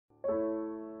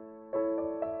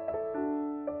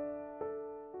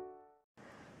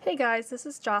Hey guys, this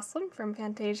is Jocelyn from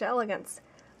Fantasia Elegance.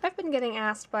 I've been getting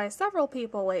asked by several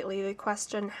people lately the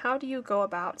question, how do you go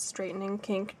about straightening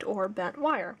kinked or bent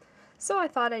wire? So I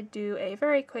thought I'd do a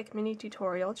very quick mini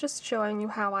tutorial just showing you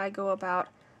how I go about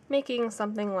making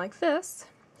something like this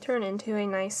turn into a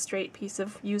nice straight piece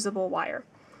of usable wire.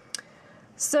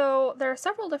 So there are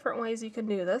several different ways you can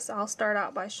do this. I'll start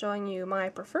out by showing you my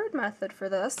preferred method for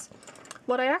this.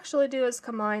 What I actually do is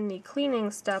combine the cleaning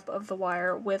step of the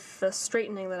wire with the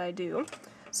straightening that I do.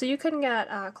 So you can get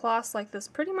cloths like this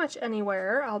pretty much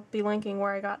anywhere. I'll be linking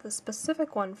where I got the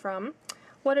specific one from.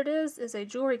 What it is a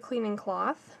jewelry cleaning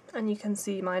cloth, and you can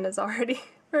see mine is already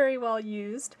very well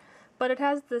used, but it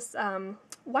has this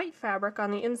white fabric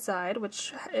on the inside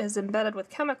which is embedded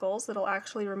with chemicals that'll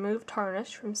actually remove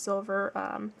tarnish from silver,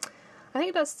 I think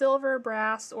it does silver,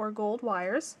 brass, or gold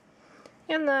wires.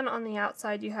 And then on the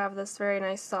outside you have this very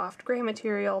nice soft gray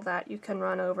material that you can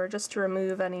run over just to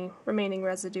remove any remaining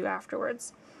residue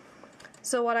afterwards.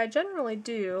 So what I generally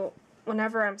do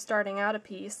whenever I'm starting out a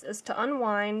piece is to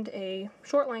unwind a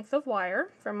short length of wire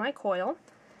from my coil,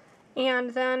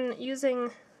 and then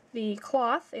using the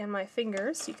cloth and my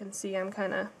fingers, you can see I'm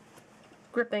kind of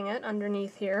gripping it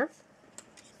underneath here,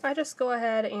 I just go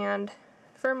ahead and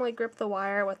firmly grip the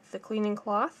wire with the cleaning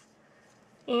cloth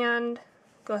and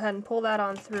go ahead and pull that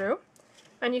on through.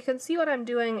 And you can see what I'm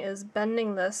doing is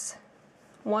bending this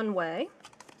one way,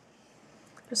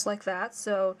 just like that.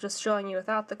 So just showing you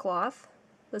without the cloth,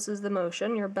 this is the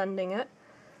motion, you're bending it.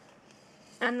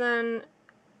 And then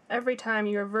every time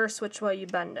you reverse which way you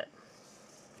bend it.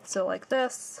 So like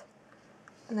this,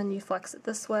 and then you flex it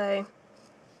this way,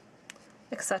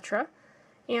 etc.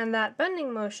 And that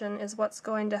bending motion is what's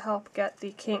going to help get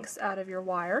the kinks out of your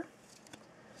wire.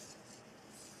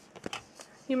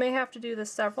 You may have to do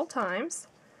this several times.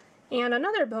 And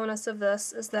another bonus of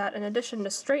this is that in addition to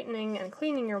straightening and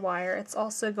cleaning your wire, it's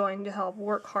also going to help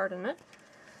work harden it.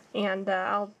 And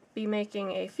I'll be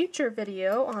making a future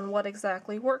video on what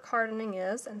exactly work hardening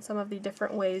is and some of the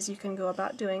different ways you can go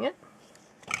about doing it.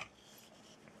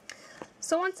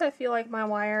 So once I feel like my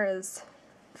wire is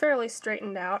fairly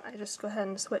straightened out, I just go ahead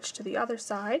and switch to the other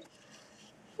side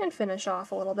and finish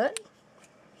off a little bit.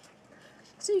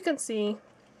 So you can see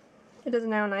it is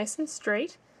now nice and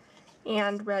straight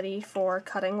and ready for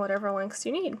cutting whatever lengths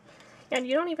you need. And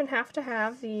you don't even have to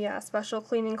have the special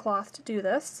cleaning cloth to do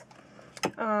this.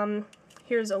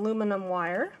 Here's aluminum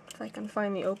wire, if I can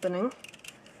find the opening,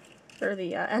 or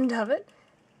the end of it.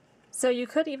 So you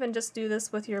could even just do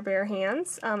this with your bare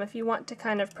hands. If you want to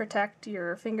kind of protect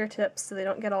your fingertips so they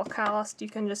don't get all calloused, you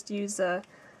can just use a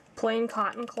plain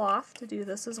cotton cloth to do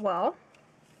this as well.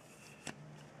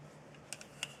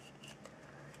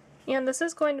 And this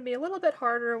is going to be a little bit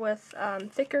harder with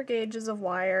thicker gauges of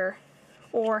wire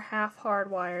or half-hard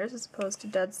wires as opposed to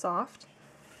dead soft.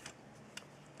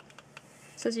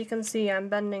 So as you can see, I'm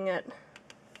bending it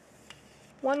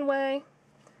one way,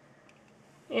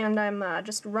 and I'm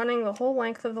just running the whole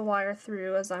length of the wire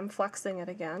through as I'm flexing it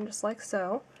again, just like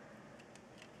so.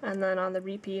 And then on the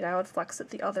repeat I would flex it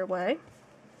the other way.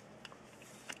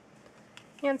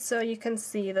 And so you can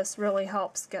see this really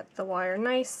helps get the wire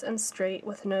nice and straight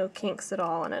with no kinks at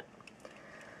all in it.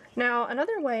 Now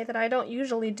another way that I don't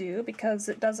usually do, because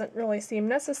it doesn't really seem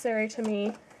necessary to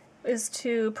me, is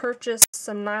to purchase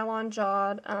some nylon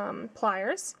jawed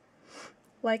pliers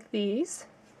like these.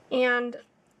 And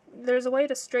there's a way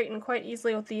to straighten quite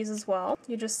easily with these as well.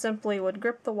 You just simply would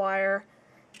grip the wire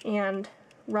and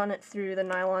run it through the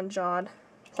nylon jawed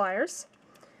pliers.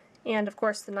 And of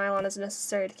course the nylon is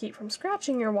necessary to keep from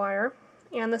scratching your wire,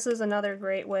 and this is another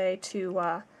great way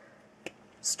to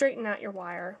straighten out your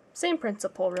wire. Same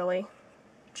principle really,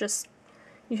 just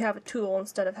you have a tool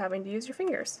instead of having to use your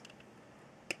fingers.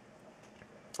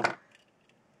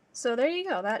 So there you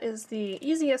go, that is the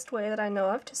easiest way that I know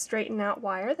of to straighten out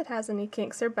wire that has any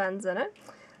kinks or bends in it.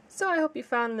 So I hope you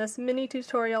found this mini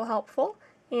tutorial helpful.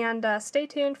 And stay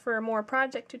tuned for more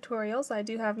project tutorials. I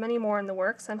do have many more in the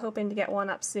works. I'm hoping to get one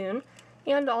up soon.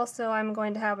 And also I'm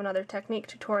going to have another technique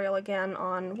tutorial again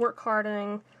on work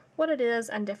hardening, what it is,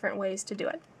 and different ways to do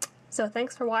it. So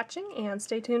thanks for watching, and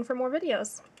stay tuned for more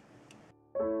videos.